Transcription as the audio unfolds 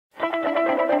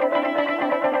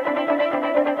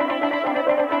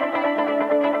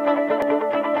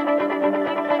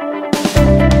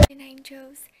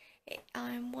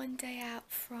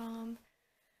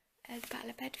the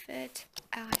Battle of Bedford.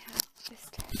 I have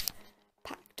just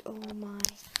packed all my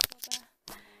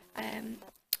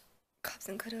Cobs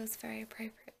and Cuddles very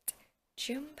appropriate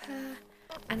jumper,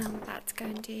 and I'm about to go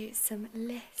and do some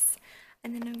lists,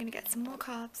 and then I'm going to get some more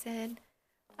carbs in,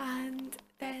 and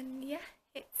then yeah,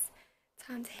 it's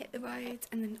time to hit the roads.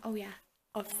 And then oh yeah,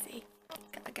 obviously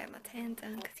gotta get my tan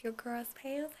done because your girl's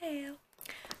pale.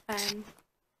 But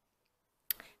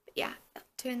yeah,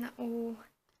 doing that all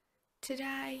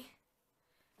today,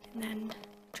 and then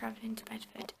travelling to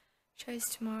Bedford. Shows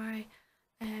tomorrow.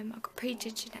 I've got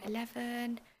pre-judging at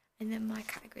 11, and then my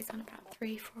category's on about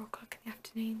 3-4 o'clock in the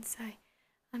afternoon, so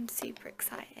I'm super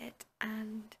excited.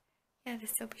 And yeah,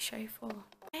 this will be show 4.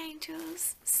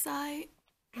 Angels, so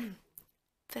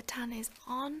the tan is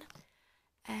on.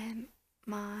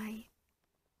 My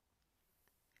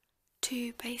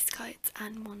 2 base coats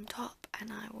and 1 top,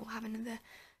 and I will have another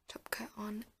top coat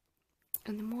on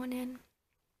in the morning,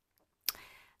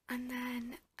 and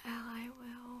then I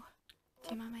will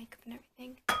do my makeup and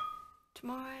everything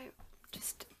tomorrow.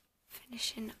 Just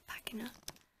finishing packing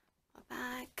up my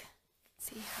bag.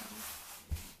 See how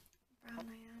brown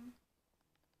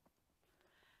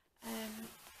I am.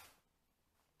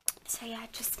 So yeah,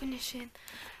 just finishing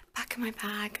packing my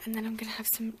bag, and then I'm gonna have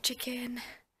some chicken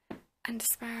and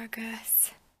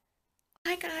asparagus.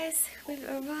 Hi guys, we've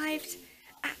arrived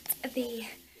at the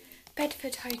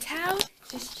Bedford Hotel.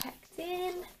 Just checked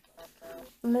in.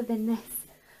 Loving this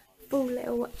full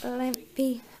little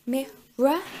lengthy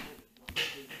mirror.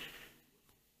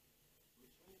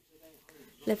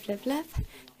 Love.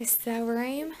 This is our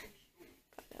room.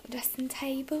 Got a little dressing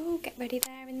table. Get ready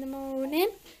there in the morning.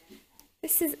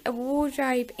 This is a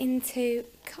wardrobe into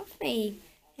coffee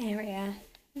area.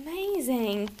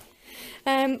 Amazing.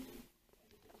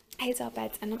 Here's our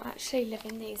beds, and I'm actually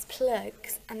loving these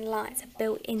plugs and lights are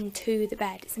built into the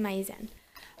bed. It's amazing.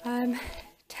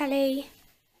 Telly,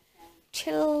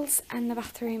 chills, and the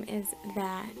bathroom is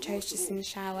there. Joe's just in the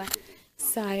shower,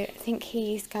 so I think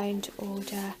he's going to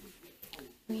order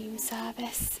room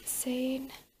service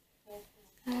soon.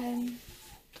 But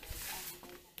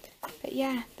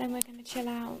yeah, then we're going to chill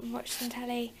out and watch some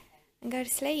telly and go to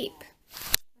sleep.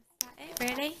 That's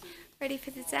it really. Ready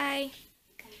for the day.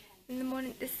 In the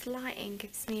morning, this lighting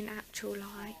gives me an actual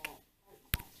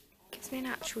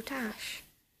dash.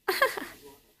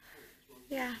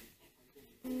 Yeah.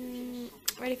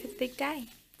 Ready for the big day.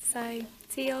 So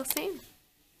see you all soon.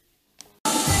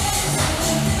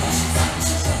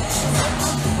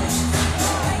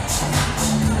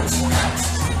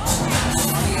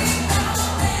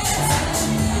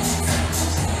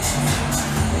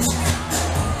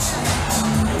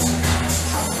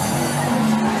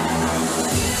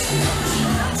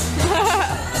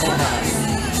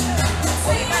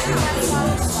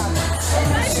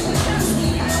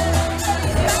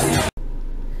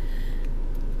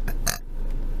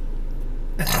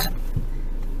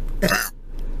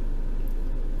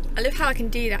 I love how I can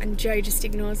do that and Joe just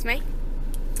ignores me.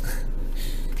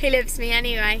 He loves me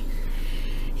anyway.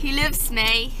 He loves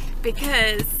me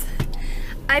because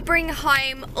I bring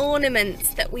home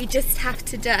ornaments that we just have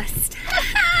to dust.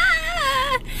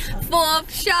 4th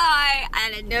show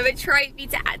and another trophy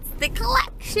to add to the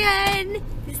collection.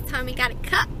 This time we got a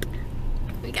cup.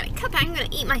 I'm gonna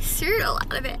eat my cereal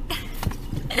out of it.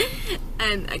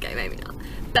 Okay, maybe not.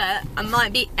 But I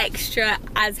might be extra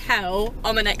as hell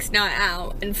on my next night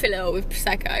out and fill it up with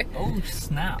Prosecco. Oh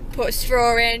snap. Put a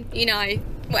straw in, you know,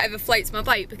 whatever floats my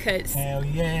boat, because hell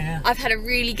yeah, I've had a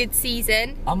really good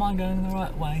season. Am I going the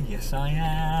right way? Yes I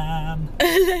am.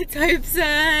 Let's hope so.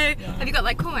 Yeah. Have you got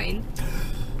that coin?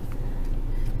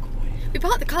 We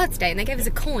bought the card today and they gave us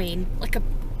a coin, like a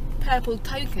purple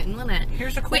token, wasn't it?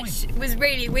 Here's a coin. Which was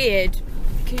really weird,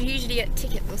 because you usually get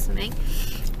tickets or something.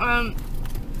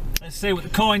 Let's see what the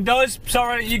coin does.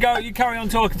 Sorry, you carry on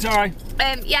talking, sorry.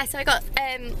 Yeah, so I got,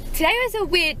 today was a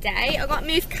weird day. I got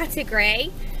moved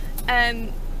category,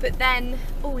 but then,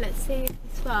 oh, let's see if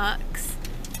this works.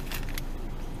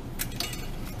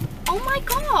 Oh my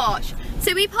gosh!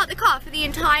 So we parked the car for the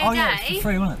entire day. Yeah, for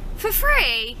free, wasn't it? For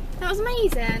free! That was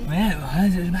amazing. Yeah, it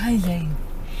was amazing.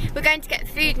 We're going to get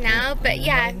food now, but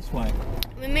yeah, This way.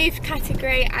 we moved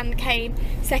category and came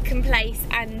 2nd place,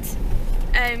 and,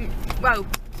 well,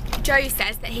 Joe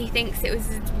says that he thinks it was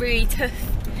a really tough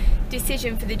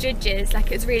decision for the judges. Like,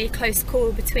 it was a really close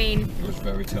call between It was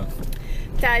very tough.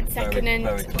 3rd, 2nd and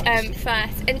very close.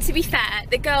 1st. And to be fair,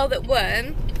 the girl that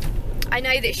won, I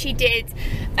know that she did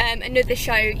another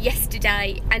show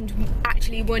yesterday and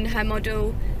actually won her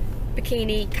model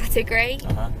bikini category.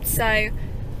 So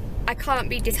I can't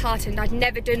be disheartened. I've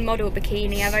never done model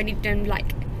bikini. I've only done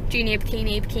like junior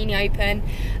bikini, bikini open.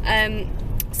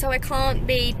 So I can't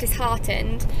be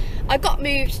disheartened. I got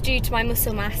moved due to my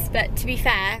muscle mass, but to be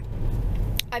fair,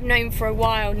 I've known for a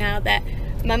while now that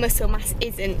my muscle mass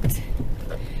isn't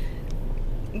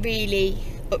really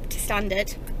up to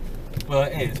standard. Well,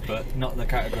 it is, but not the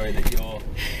category that you're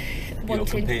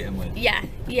competing with. Yeah,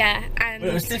 and but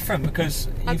it was different because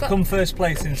you've come first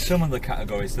place in some of the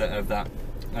categories that have that.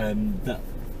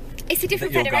 It's a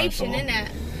different federation, isn't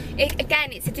it?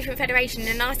 Again, it's a different federation,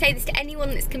 and I'll say this to anyone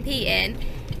that's competing.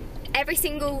 Every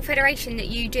single federation that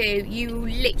you do, you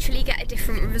literally get a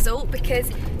different result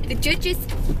because the judges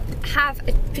have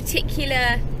a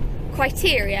particular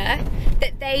criteria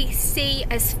that they see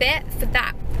as fit for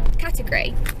that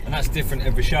category. And that's different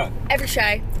every show. Every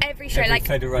like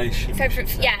federation.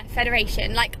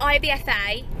 Federation. Like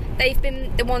IBFA, they've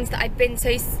been the ones that I've been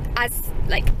as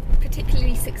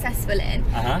particularly successful in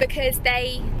because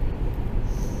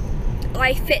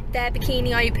I fit their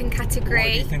bikini open category.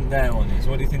 What do you think their one is?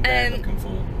 What do you think they're looking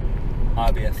for?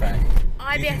 IBFA.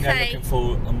 Do you think they're looking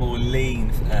for a more lean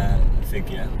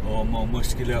figure, or more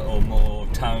muscular, or more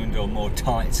toned, or more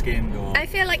tight-skinned? Or I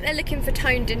feel like they're looking for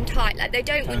toned and tight. Like they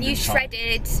don't want you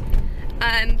shredded,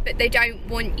 but they don't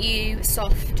want you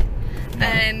soft.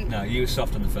 No, you were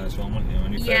soft on the first one, weren't you?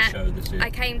 On your first show this year. I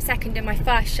came second in my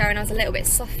first show and I was a little bit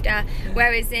softer,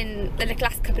 whereas in the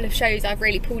last couple of shows I've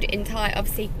really pulled it in tight.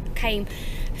 Obviously came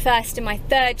first in my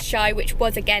third show, which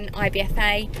was again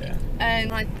IBFA.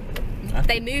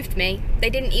 They moved me. They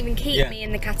didn't even keep me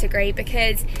in the category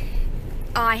because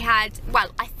I had,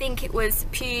 well, I think it was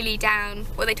purely down,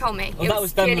 well, they told me. Well, that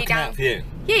was them looking out for you.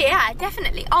 Yeah,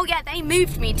 definitely. Oh yeah, they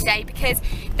moved me today because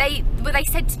they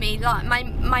said to me, like,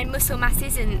 my muscle mass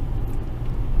isn't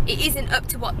up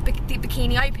to what the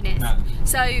bikini open is. No.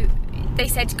 So they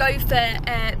said, go for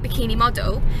a bikini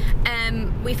model.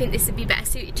 We think this would be better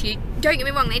suited to you. Don't get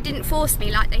me wrong, they didn't force me.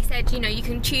 Like they said, you know, you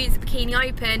can choose a bikini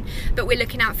open, but we're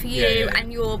looking out for you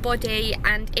and your body,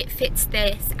 and it fits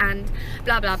this, and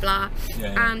blah blah blah.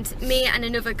 And me and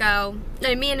another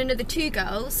two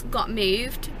girls got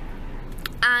moved,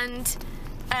 and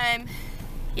I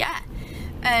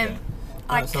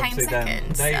came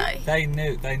second.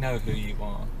 They know who you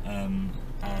are, and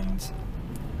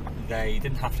they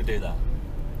didn't have to do that.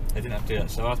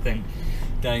 So I think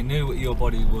they knew what your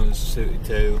body was suited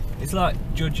to. It's like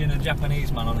judging a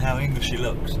Japanese man on how English he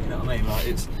looks. You know what I mean?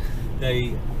 Like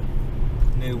they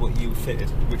knew what you fitted,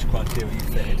 which criteria you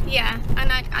fitted. Yeah,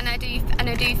 and I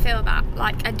do feel that,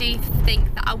 like, I do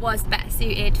think that I was better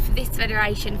suited for this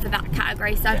federation, for that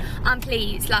category. So I'm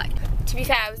pleased. Like, to be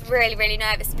fair, I was really, really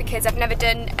nervous because I've never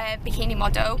done a bikini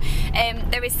model.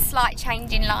 There is a slight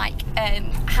change in like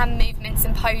hand movements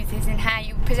and poses and how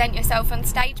you present yourself on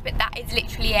stage, but that is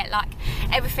literally it. Like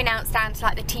everything else down to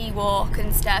like the T-walk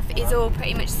and stuff is all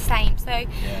pretty much the same. So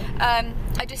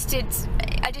I just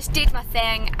did my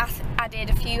thing. Added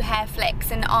a few hair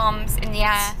flicks and arms in the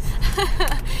air,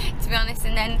 to be honest,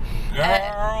 and then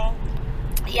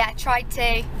tried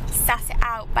to sass it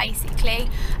out basically.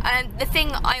 The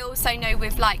thing I also know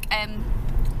with like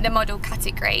the model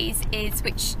categories is,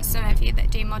 which some of you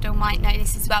that do model might know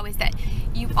this as well, is that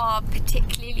you are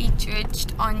particularly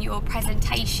judged on your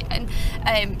presentation.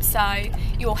 So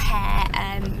your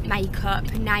hair,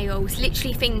 makeup, nails,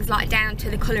 literally things like down to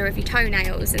the colour of your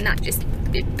toenails, and that just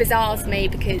bizarres me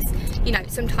because, you know,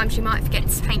 sometimes you might forget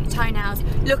to paint your toenails.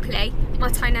 Luckily my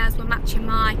toenails were matching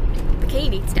my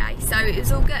bikini today, so it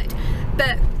was all good.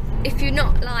 But if you're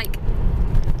not like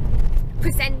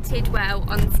presented well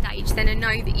on stage, then I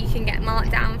know that you can get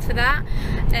marked down for that.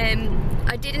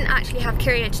 I didn't actually have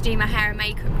Kyria to do my hair and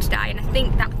makeup today, and I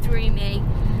think that threw me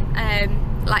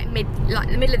like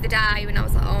the middle of the day when I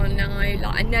was like, oh no,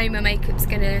 like I know my makeup's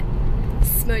gonna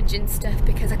smudge and stuff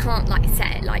because I can't like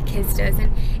set it like his does,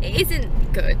 and it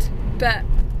isn't good. But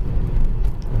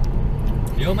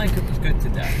your makeup was good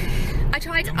today. I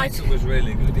tried. Your makeup was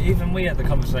really good. Even we had the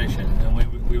conversation and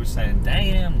we were saying,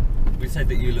 damn. We said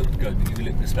that you looked good, and you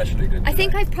looked especially good today. I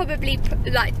think I've probably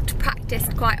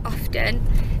practiced quite often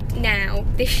now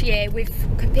this year with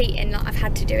competing. Like I've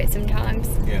had to do it sometimes.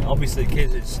 Yeah, obviously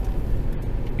Kiz is,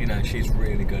 you know, she's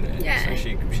really good at it. Yeah. So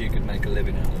she could make a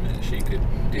living out of it. She could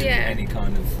do any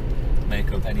kind of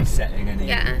makeup, any setting, any.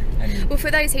 Well, for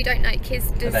those who don't know,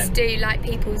 Kiz does do like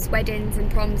people's weddings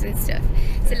and proms and stuff.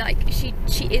 So like she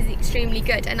is extremely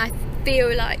good, and I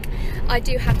feel like I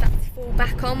do have that to fall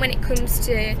back on when it comes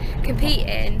to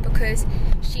competing, because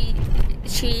she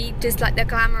does like the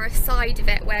glamorous side of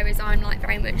it, whereas I'm like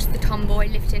very much the tomboy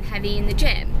lifting heavy in the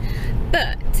gym.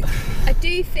 But I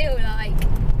do feel like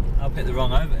I picked the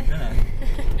wrong over, didn't I?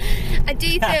 I do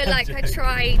feel like I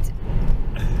tried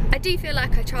I do feel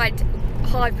like I tried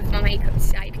hard with my makeup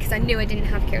today because I knew I didn't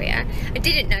have Korea. I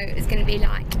didn't know it was going to be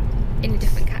like in a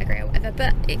different category or whatever,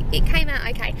 but it came out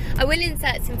okay. I will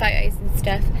insert some photos and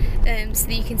stuff so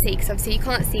that you can see, because obviously you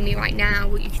can't see me right now,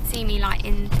 or you can see me like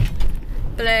in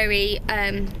blurry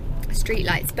street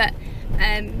lights, but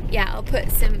yeah, I'll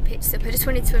put some pictures up. I just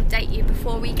wanted to update you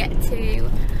before we get to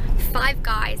Five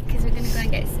Guys, because we're going to go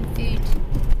and get some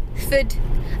food.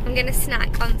 I'm going to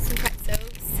snack on some pretzels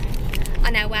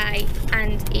on our way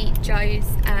and eat Joe's.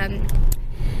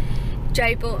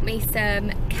 Joe bought me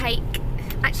some cake.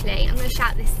 Actually, I'm going to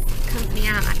shout this company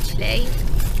out actually.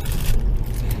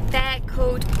 They're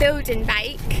called Build and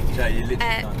Bake. Joe, you literally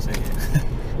can't see it.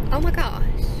 Oh my gosh.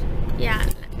 Yeah,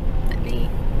 let me...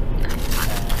 No,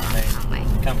 can't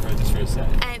wait. Come through just for a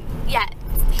sec. Yeah,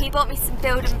 he bought me some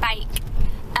Build and Bake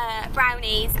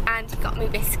brownies, and he got me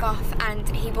Biscoff, and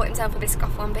he bought himself a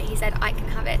Biscoff one, but he said I can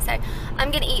have it, so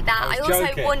I'm going to eat that. I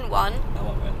also won one. I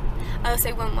won't win. I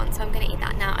also won one, so I'm going to eat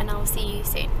that now, and I will see you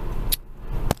soon.